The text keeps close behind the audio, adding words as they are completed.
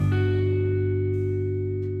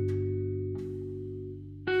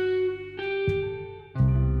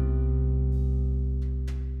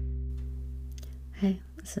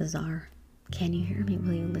chances are. Can you hear me?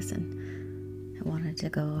 Will you listen? I wanted to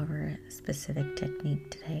go over a specific technique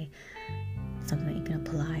today, something that you can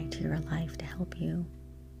apply to your life to help you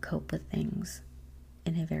cope with things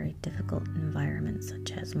in a very difficult environment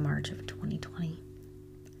such as March of 2020.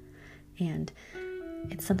 And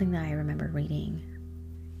it's something that I remember reading.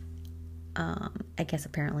 I guess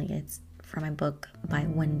apparently it's from a book by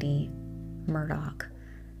Wendy Murdoch,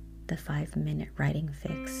 The 5-Minute Writing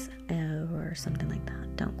Fix, or something like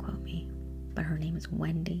that. Don't quote me. But her name is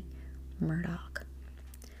Wendy Murdoch.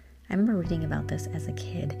 I remember reading about this as a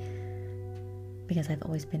kid because I've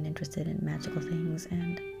always been interested in magical things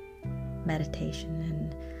and meditation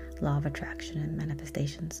and law of attraction and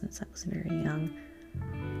manifestation since I was very young.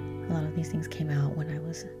 A lot of these things came out when I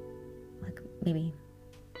was like maybe,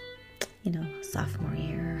 sophomore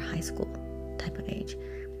year, high school type of age.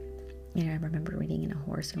 And I remember reading in a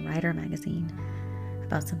Horse and Rider magazine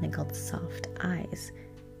about something called soft eyes.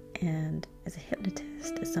 And as a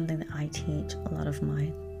hypnotist, it's something that I teach a lot of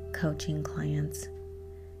my coaching clients.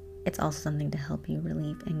 It's also something to help you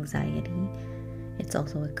relieve anxiety. It's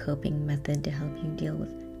also a coping method to help you deal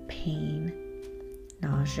with pain,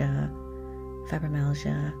 nausea,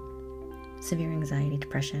 fibromyalgia, severe anxiety,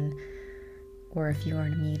 depression, or if you are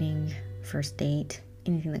in a meeting, first date,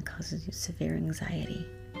 anything that causes you severe anxiety.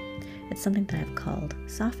 It's something that I've called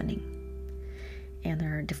softening. And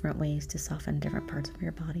there are different ways to soften different parts of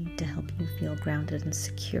your body to help you feel grounded and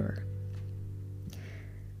secure.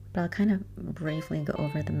 But I'll kind of briefly go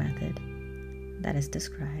over the method that is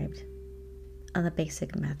described on the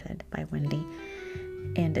basic method by Wendy.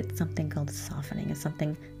 And it's something called softening. It's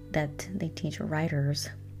something that they teach riders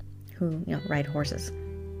who, ride horses.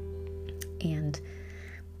 And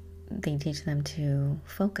they teach them to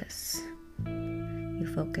focus. You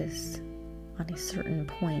focus on a certain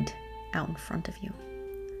point out in front of you,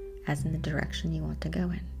 as in the direction you want to go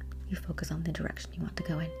in. You focus on the direction you want to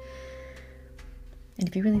go in. And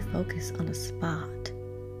if you really focus on a spot,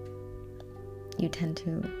 you tend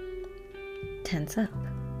to tense up.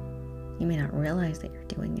 You may not realize that you're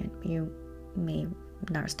doing it, but you may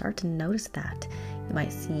not start to notice that. You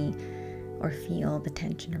might see or feel the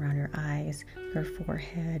tension around your eyes, your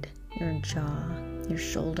forehead, your jaw, your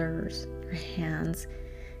shoulders, your hands.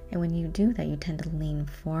 And when you do that, you tend to lean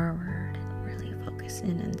forward and really focus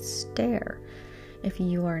in and stare. If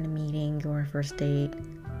you are in a meeting or a first date,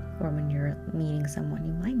 or when you're meeting someone,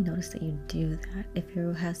 you might notice that you do that. If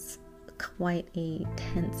you have quite a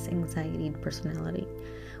tense, anxiety personality,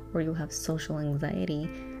 or you have social anxiety,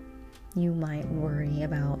 you might worry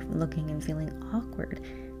about looking and feeling awkward.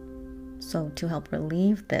 So to help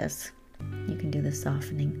relieve this, you can do the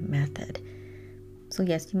softening method. So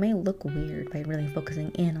yes, you may look weird by really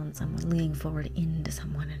focusing in on someone, leaning forward into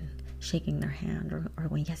someone and shaking their hand or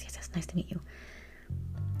going, yes, nice to meet you.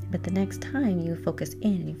 But the next time you focus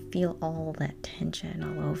in and you feel all that tension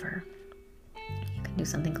all over, you can do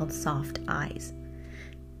something called soft eyes.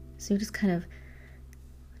 So you just kind of,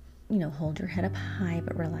 hold your head up high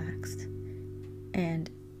but relaxed. And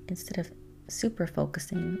instead of super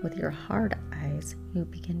focusing with your hard eyes, you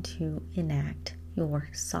begin to enact your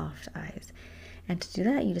soft eyes. And to do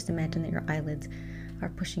that, you just imagine that your eyelids are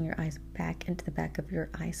pushing your eyes back into the back of your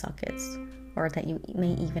eye sockets, or that you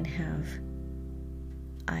may even have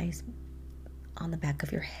eyes on the back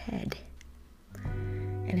of your head.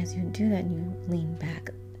 And as you do that and you lean back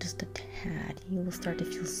just a tad, you will start to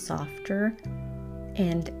feel softer,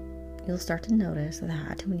 and you'll start to notice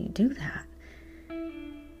that when you do that,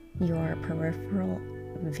 your peripheral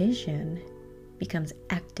vision becomes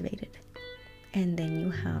activated, and then you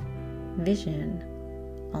have vision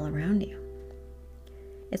all around you.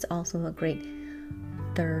 It's also a great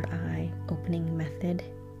third eye opening method,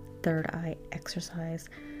 third eye exercise,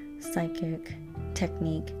 psychic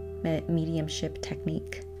technique, mediumship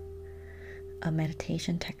technique, a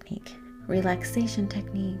meditation technique, relaxation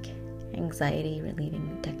technique, anxiety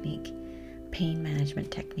relieving technique, pain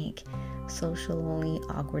management technique, socially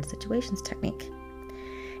awkward situations technique.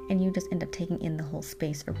 And you just end up taking in the whole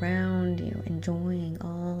space around you, enjoying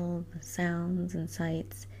all the sounds and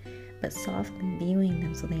sights, but softly viewing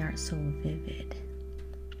them so they aren't so vivid.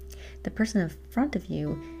 The person in front of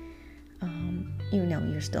you,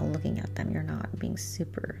 you're still looking at them. You're not being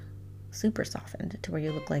super softened to where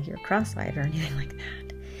you look like you're cross-eyed or anything like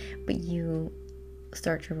that. But you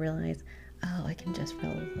start to realize, I can just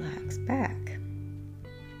relax back.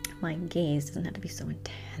 My gaze doesn't have to be so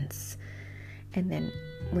intense. And then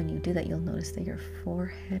when you do that, you'll notice that your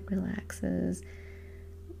forehead relaxes,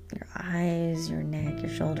 your eyes, your neck, your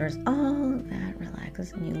shoulders, all of that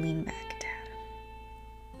relaxes, and you lean back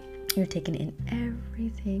down. You're taking in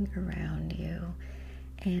everything around you,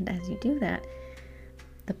 And as you do that,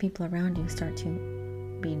 the people around you start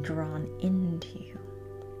to be drawn into you.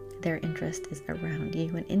 Their interest is around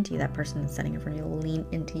you and into you. That person that's standing in front of you will lean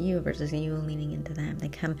into you versus you leaning into them. They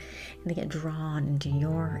come and they get drawn into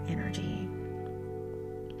your energy.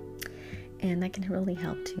 And that can really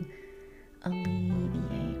help to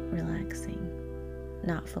alleviate relaxing,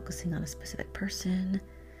 not focusing on a specific person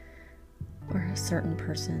or a certain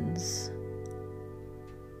person's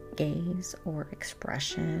gaze or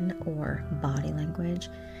expression or body language.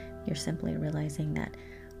 You're simply realizing that,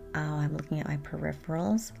 I'm looking at my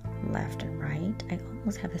peripherals, left and right. I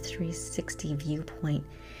almost have a 360 viewpoint,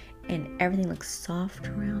 and everything looks soft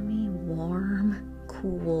around me, warm,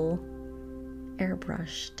 cool,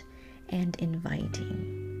 airbrushed, and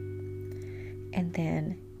inviting. And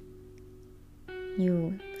then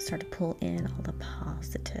you start to pull in all the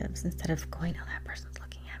positives instead of going, oh, that person's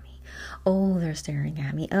looking at me. Oh, they're staring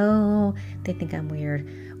at me. Oh, they think I'm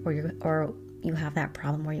weird. Or you have that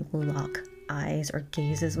problem where you lock eyes or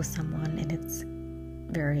gazes with someone and it's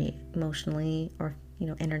very emotionally or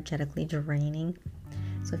energetically draining.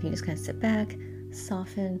 So if you just kind of sit back,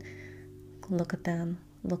 soften, look at them,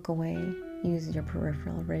 look away, use your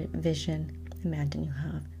peripheral vision. Imagine you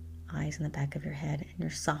have eyes in the back of your head and you're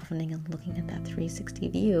softening and looking at that 360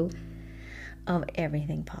 view of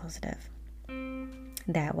everything positive.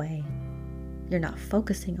 That way you're not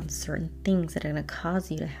focusing on certain things that are going to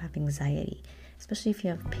cause you to have anxiety, especially if you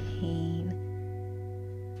have pain.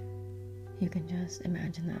 You can just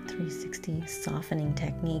imagine that 360 softening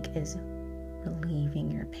technique is relieving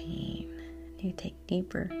your pain. You take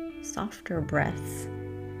deeper, softer breaths,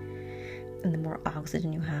 and the more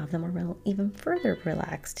oxygen you have, the more even further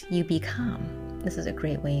relaxed you become. This is a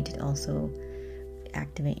great way to also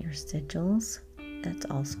activate your sigils. That's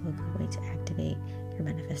also a good way to activate your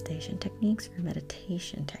manifestation techniques, your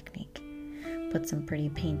meditation technique. Put some pretty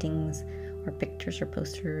paintings or pictures or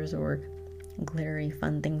posters or glittery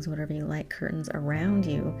fun things, whatever you like, curtains around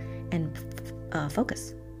you, and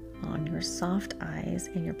focus on your soft eyes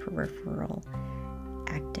and your peripheral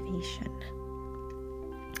activation.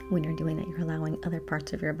 When you're doing that, you're allowing other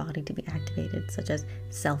parts of your body to be activated, such as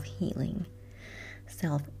self-healing,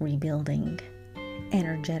 self-rebuilding,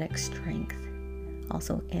 energetic strength,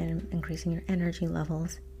 also increasing your energy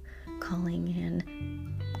levels, calling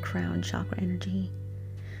in crown chakra energy,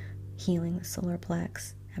 healing the solar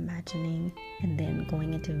plex, imagining, and then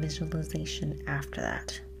going into visualization after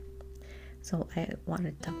that. So I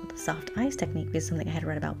wanted to talk about the soft eyes technique because something I had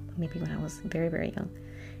read about maybe when I was very, very young,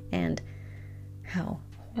 and how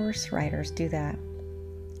horse riders do that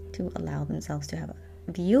to allow themselves to have a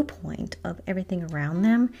viewpoint of everything around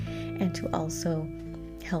them and to also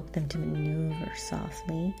help them to maneuver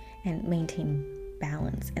softly and maintain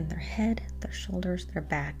balance in their head, their shoulders, their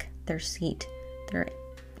back, their seat, their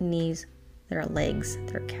knees, their legs,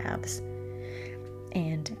 their calves.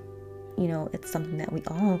 And it's something that we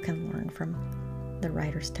all can learn from the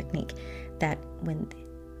rider's technique, that when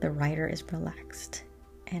the rider is relaxed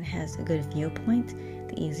and has a good viewpoint,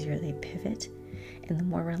 the easier they pivot and the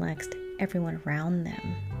more relaxed everyone around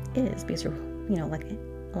them is, because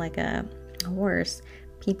like a horse,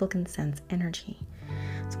 people can sense energy.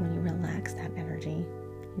 So when you relax that energy,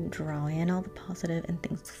 you draw in all the positive and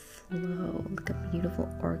things flow like a beautiful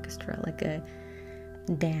orchestra, like a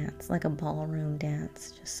dance, like a ballroom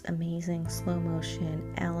dance. Just amazing, slow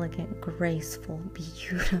motion, elegant, graceful,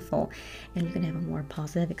 beautiful, and you can have a more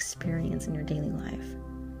positive experience in your daily life,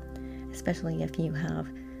 especially if you have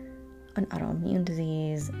an autoimmune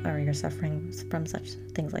disease or you're suffering from such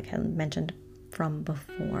things like I mentioned from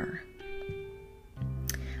before.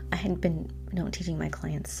 I had been teaching my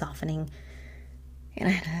clients softening, and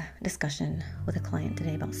I had a discussion with a client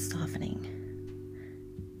today about softening.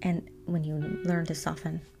 And when you learn to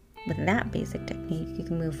soften with that basic technique, you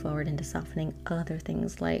can move forward into softening other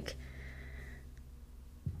things like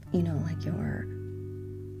like your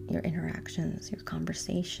interactions, your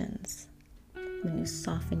conversations. When you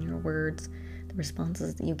soften your words, the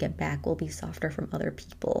responses that you get back will be softer from other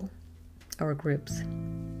people or groups.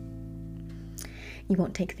 You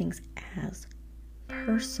won't take things as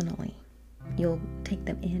personally. You'll take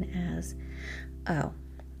them in as, oh,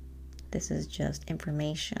 this is just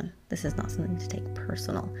information. This is not something to take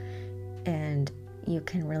personal. And you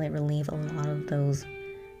can really relieve a lot of those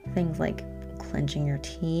things like clenching your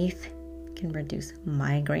teeth, can reduce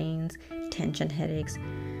migraines, tension headaches,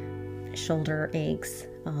 shoulder aches,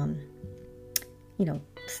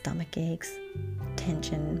 stomach aches,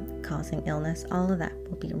 tension causing illness. All of that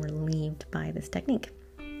will be relieved by this technique.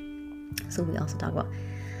 So we also talk about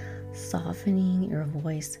softening your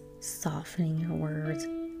voice, softening your words,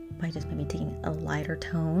 by just maybe taking a lighter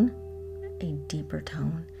tone, a deeper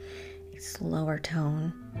tone, a slower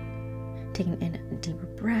tone, taking in deeper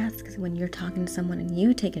breaths, because when you're talking to someone and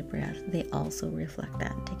you take a breath, they also reflect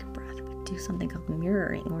that and take a breath. We do something called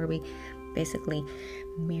mirroring, where we basically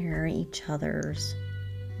mirror each other's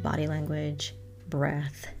body language,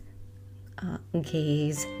 breath,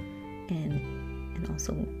 gaze, and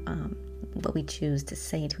also what we choose to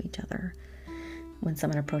say to each other. When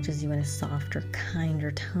someone approaches you in a softer,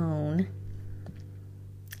 kinder tone,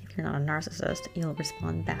 if you're not a narcissist, you'll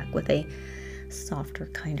respond back with a softer,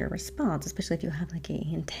 kinder response, especially if you have like an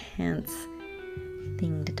intense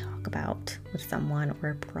thing to talk about with someone or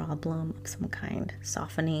a problem of some kind.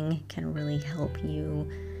 Softening can really help you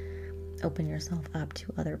open yourself up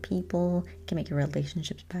to other people, can make your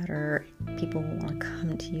relationships better. People will want to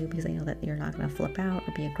come to you because they know that you're not going to flip out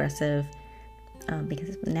or be aggressive,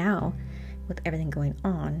 because now with everything going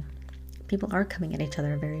on, people are coming at each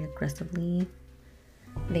other very aggressively.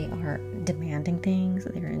 They are demanding things,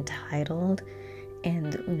 they're entitled,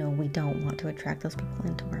 and we don't want to attract those people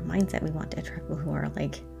into our mindset. We want to attract people who are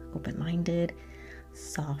like open-minded,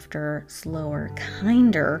 softer, slower,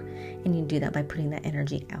 kinder, and you do that by putting that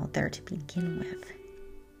energy out there to begin with.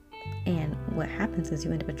 And what happens is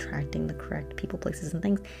you end up attracting the correct people, places, and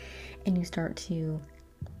things, and you start to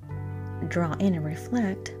draw in and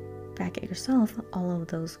reflect back at yourself all of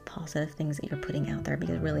those positive things that you're putting out there,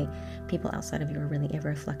 because really people outside of you are really a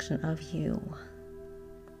reflection of you.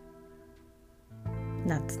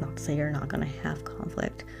 That's not to say you're not going to have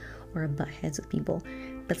conflict or butt heads with people,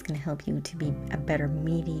 but it's going to help you to be a better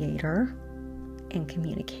mediator and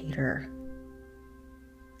communicator.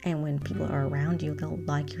 And when people are around you, they'll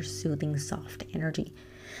like your soothing, soft energy.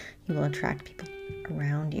 You will attract people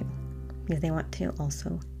around you because they want to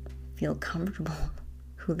also feel comfortable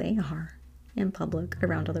who they are in public,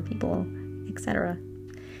 around other people, etc.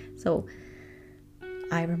 So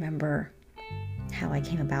I remember how I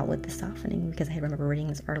came about with the softening, because I remember reading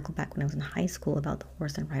this article back when I was in high school about the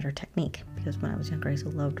horse and rider technique, because when I was younger I used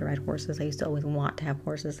to love to ride horses. I used to always want to have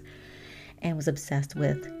horses and was obsessed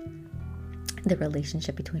with the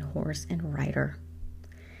relationship between horse and rider.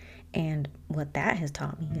 And what that has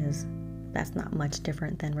taught me is that's not much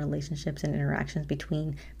different than relationships and interactions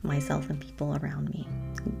between myself and people around me.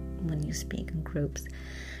 When you speak in groups,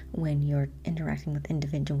 when you're interacting with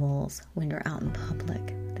individuals, when you're out in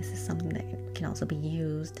public, this is something that can also be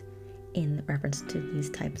used in reference to these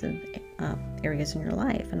types of areas in your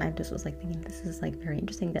life. And I just was like thinking, this is like very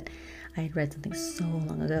interesting that I had read something so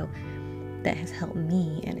long ago that has helped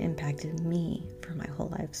me and impacted me for my whole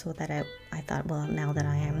life, so that I thought, well, now that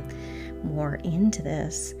I am more into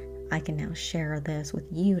this, I can now share this with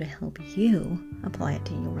you to help you apply it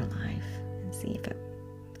to your life and see if it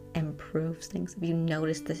improves things. If you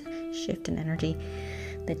notice the shift in energy,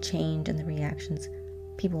 the change and the reactions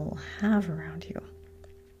people will have around you,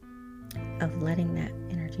 of letting that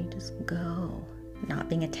energy just go, not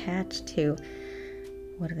being attached to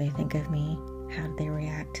what do they think of me, how do they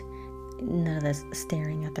react. None of this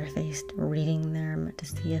staring at their face, reading them to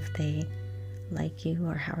see if they like you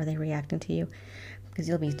or how are they reacting to you, because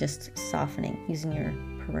you'll be just softening, using your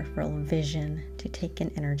peripheral vision to take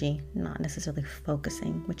in energy, not necessarily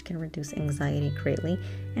focusing, which can reduce anxiety greatly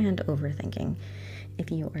and overthinking.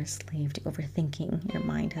 If you are a slave to overthinking, your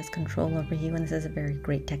mind has control over you, and this is a very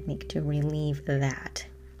great technique to relieve that.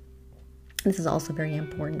 This is also very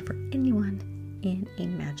important for anyone in a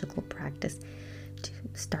magical practice to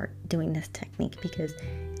start doing this technique, because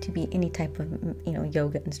to be any type of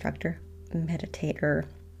yoga instructor, meditator,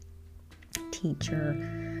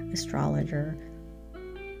 teacher, astrologer,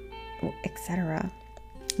 etc.,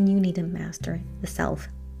 you need to master the self.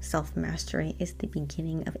 Self-mastery is the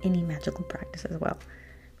beginning of any magical practice as well,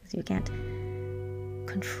 because you can't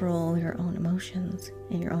control your own emotions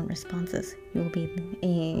and your own responses. You will be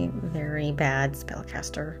a very bad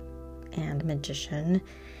spellcaster and magician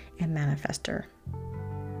and manifester.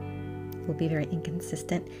 It will be very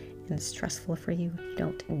inconsistent and stressful for you if you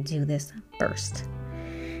don't do this first.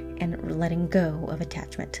 And letting go of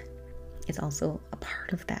attachment is also a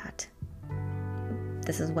part of that.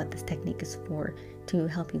 This is what this technique is for, to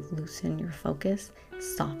help you loosen your focus,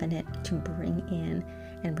 soften it, to bring in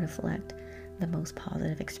and reflect the most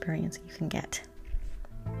positive experience you can get.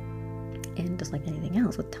 And just like anything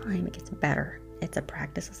else, with time it gets better. It's a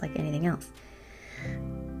practice just like anything else.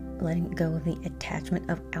 Letting go of the attachment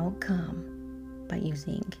of outcome by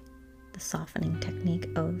using the softening technique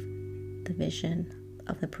of the vision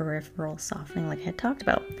of the peripheral softening, like I had talked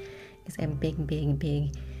about, is a big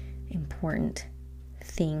important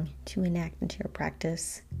thing to enact into your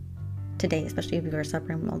practice today, especially if you are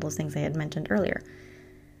suffering from all those things I had mentioned earlier.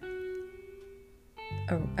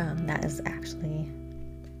 that is actually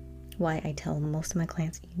why I tell most of my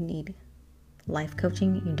clients, you need life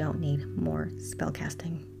coaching. You don't need more spell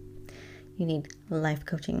casting. You need life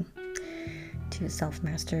coaching to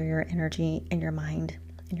self-master your energy and your mind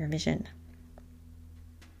and your vision.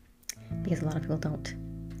 Because a lot of people don't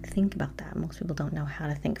think about that. Most people don't know how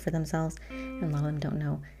to think for themselves, and a lot of them don't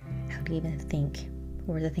know how to even think,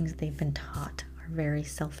 or the things that they've been taught are very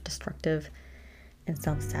self-destructive and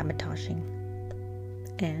self-sabotaging.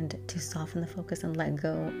 And to soften the focus and let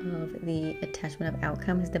go of the attachment of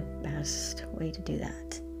outcome is the best way to do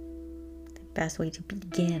that. The best way to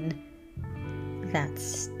begin that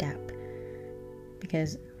step.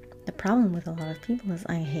 Because the problem with a lot of people is,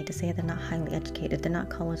 I hate to say it, they're not highly educated. They're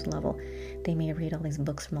not college level. They may read all these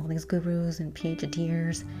books from all these gurus and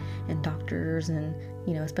PhDers and doctors and,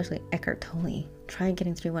 especially Eckhart Tolle. Try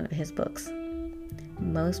getting through one of his books.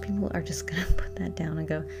 Most people are just going to put that down and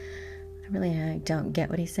go, I don't get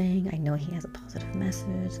what he's saying. I know he has a positive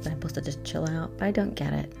message, that I'm supposed to just chill out, but I don't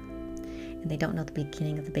get it. And they don't know the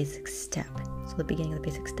beginning of the basic step. So the beginning of the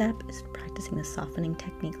basic step is practicing the softening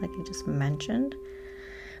technique like I just mentioned.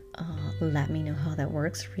 Let me know how that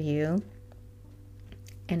works for you,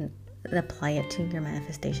 and apply it to your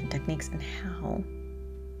manifestation techniques and how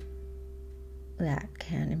that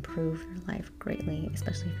can improve your life greatly,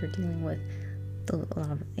 especially if you're dealing with a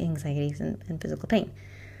lot of anxieties and physical pain.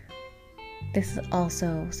 This is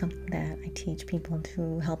also something that I teach people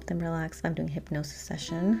to help them relax if I'm doing a hypnosis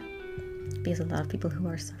session, because a lot of people who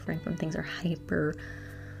are suffering from things are hyper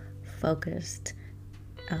focused.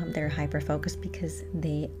 They're hyper-focused because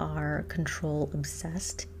they are control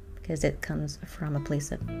obsessed, because it comes from a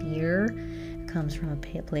place of fear. It comes from a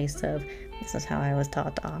place of, this is how I was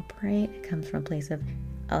taught to operate. It comes from a place of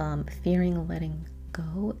fearing letting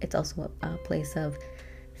go. It's also a place of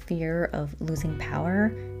fear of losing power,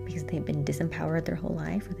 because they've been disempowered their whole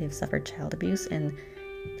life, or they've suffered child abuse, and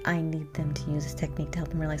I need them to use this technique to help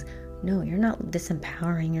them realize, no, you're not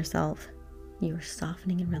disempowering yourself. You're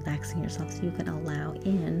softening and relaxing yourself so you can allow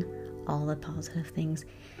in all the positive things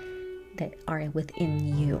that are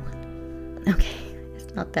within you. Okay,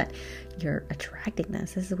 it's not that you're attracting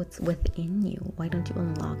this. This is what's within you. Why don't you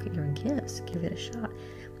unlock your gifts? Give it a shot.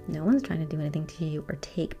 No one's trying to do anything to you or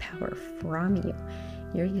take power from you.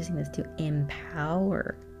 You're using this to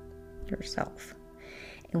empower yourself.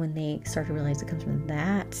 And when they start to realize it comes from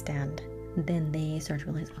that stand, then they start to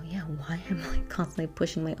realize, oh yeah, why am I constantly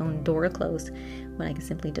pushing my own door closed when I can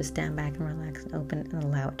simply just stand back and relax and open and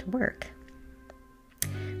allow it to work?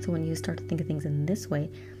 So when you start to think of things in this way,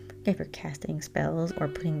 if you're casting spells or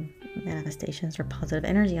putting manifestations or positive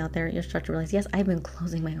energy out there, you'll start to realize, yes, I've been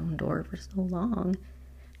closing my own door for so long.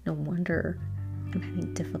 No wonder I'm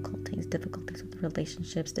having difficulties with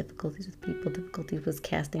relationships, difficulties with people, difficulties with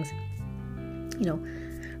castings.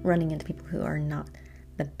 Running into people who are not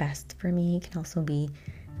the best for me can also be,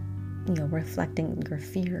 reflecting your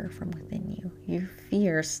fear from within you. You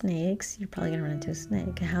fear snakes, you're probably going to run into a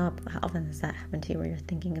snake. How often does that happen to you, where you're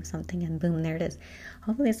thinking of something and boom, there it is?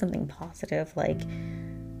 Hopefully it's something positive, like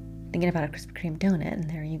thinking about a Krispy Kreme donut, and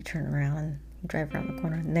there you turn around and you drive around the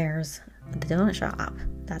corner and there's the donut shop.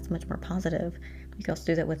 That's much more positive. You can also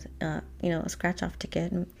do that with, a scratch-off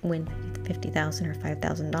ticket and win $50,000 or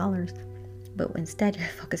 $5,000. But instead, you're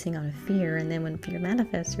focusing on fear, and then when fear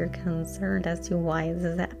manifests, you're concerned as to why this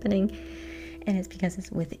is happening, and it's because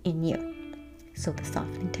it's within you. So the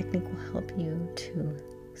softening technique will help you to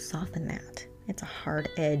soften that. It's a hard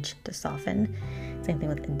edge to soften. Same thing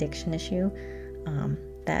with addiction issue.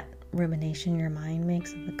 That rumination your mind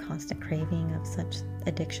makes of the constant craving of such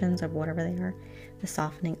addictions or whatever they are. The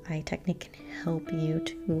softening eye technique can help you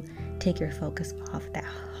to take your focus off that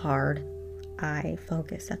hard eye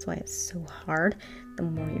focus. That's why it's so hard. The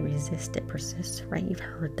more you resist, it persists, right? You've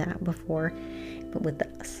heard that before. But with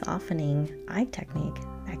the softening eye technique,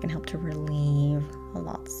 that can help to relieve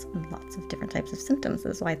lots and lots of different types of symptoms.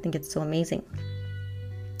 That's why I think it's so amazing.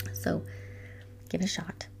 So give it a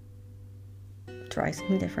shot. Try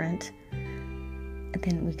something different. And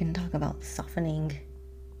then we can talk about softening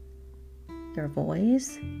your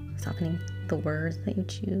voice, softening the words that you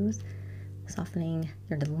choose, softening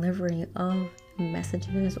your delivery of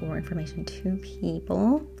messages or information to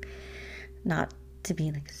people, not to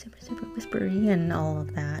be like super whispery and all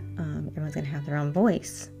of that. Everyone's gonna have their own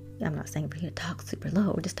voice. I'm not saying for you to talk super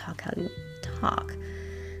low, just talk how you talk,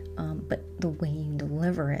 but the way you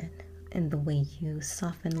deliver it and the way you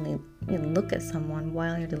softenly look at someone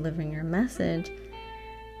while you're delivering your message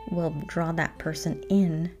will draw that person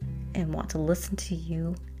in and want to listen to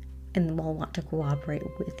you and will want to cooperate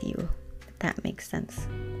with you. That makes sense.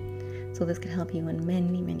 So this can help you in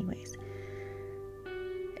many, many ways.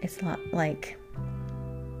 it's a lot like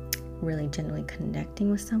really genuinely connecting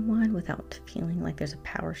with someone without feeling like there's a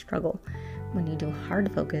power struggle. When you do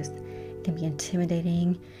hard focus, it can be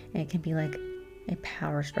intimidating and it can be like a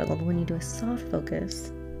power struggle. But when you do a soft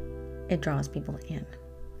focus, it draws people in.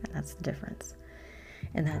 And that's the difference.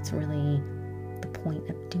 And that's really the point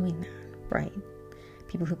of doing that, right?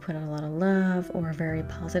 People who put out a lot of love or a very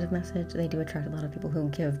positive message, they do attract a lot of people who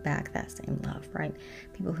give back that same love, right?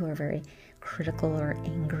 People who are very critical or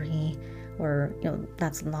angry, or,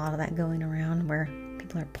 that's a lot of that going around where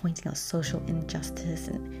people are pointing out social injustice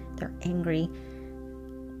and they're angry.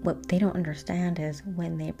 What they don't understand is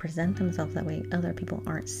when they present themselves that way, other people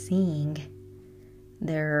aren't seeing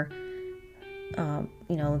their,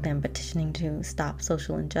 them petitioning to stop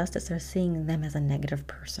social injustice. They're seeing them as a negative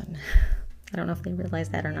person. I don't know if they realize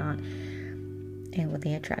that or not. And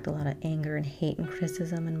they attract a lot of anger and hate and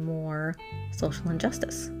criticism and more social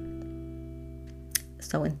injustice.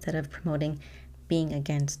 So instead of promoting being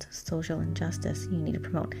against social injustice, you need to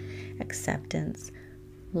promote acceptance,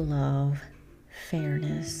 love,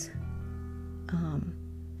 fairness,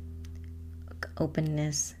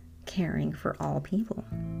 openness, caring for all people,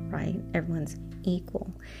 right? Everyone's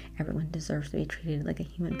equal. Everyone deserves to be treated like a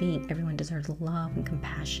human being. Everyone deserves love and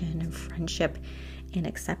compassion and friendship and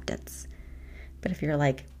acceptance. But if you're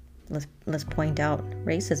like, let's point out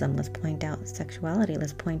racism, let's point out sexuality,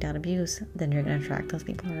 let's point out abuse, then you're going to attract those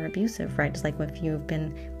people who are abusive, right? Just like if you've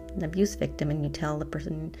been an abuse victim and you tell the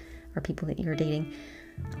person or people that you're dating,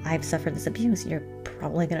 I've suffered this abuse, you're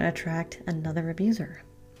probably going to attract another abuser,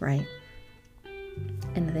 right?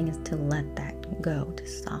 And the thing is to let that go, to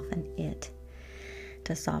soften it,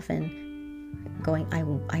 to soften going,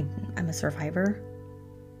 I'm a survivor.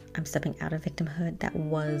 I'm stepping out of victimhood. That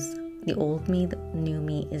was the old me. The new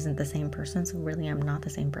me isn't the same person. So really, I'm not the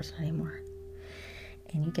same person anymore.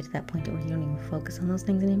 And you get to that point where you don't even focus on those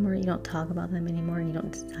things anymore. You don't talk about them anymore. And you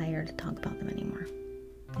don't desire to talk about them anymore.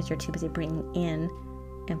 Because you're too busy bringing in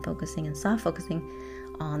and focusing and soft focusing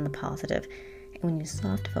on the positive. And when you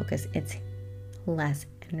soft focus, it's less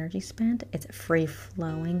energy spent. It's free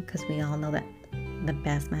flowing, because we all know that the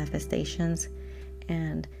best manifestations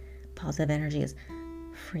and positive energy is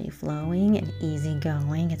free flowing and easy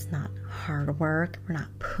going. It's not hard work. We're not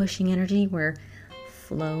pushing energy. We're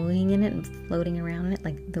flowing in it and floating around in it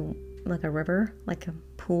like a river, like a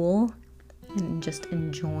pool, and just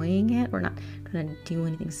enjoying it. We're not trying to do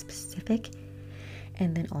anything specific.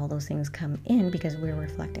 And then all those things come in because we're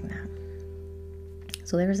reflecting that.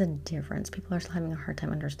 So there is a difference. People are still having a hard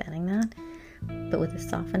time understanding that. But with the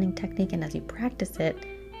softening technique, and as you practice it,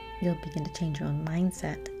 you'll begin to change your own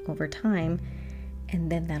mindset over time.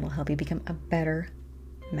 And then that'll help you become a better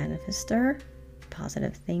manifester,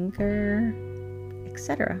 positive thinker,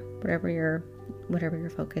 etc. Whatever your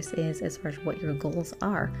focus is as far as what your goals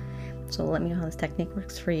are. So let me know how this technique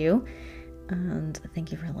works for you. And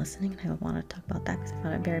thank you for listening. I want to talk about that because I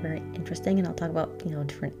found it very, very interesting. And I'll talk about,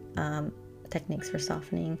 different techniques for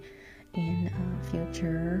softening in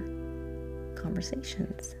future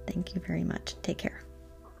conversations. Thank you very much. Take care.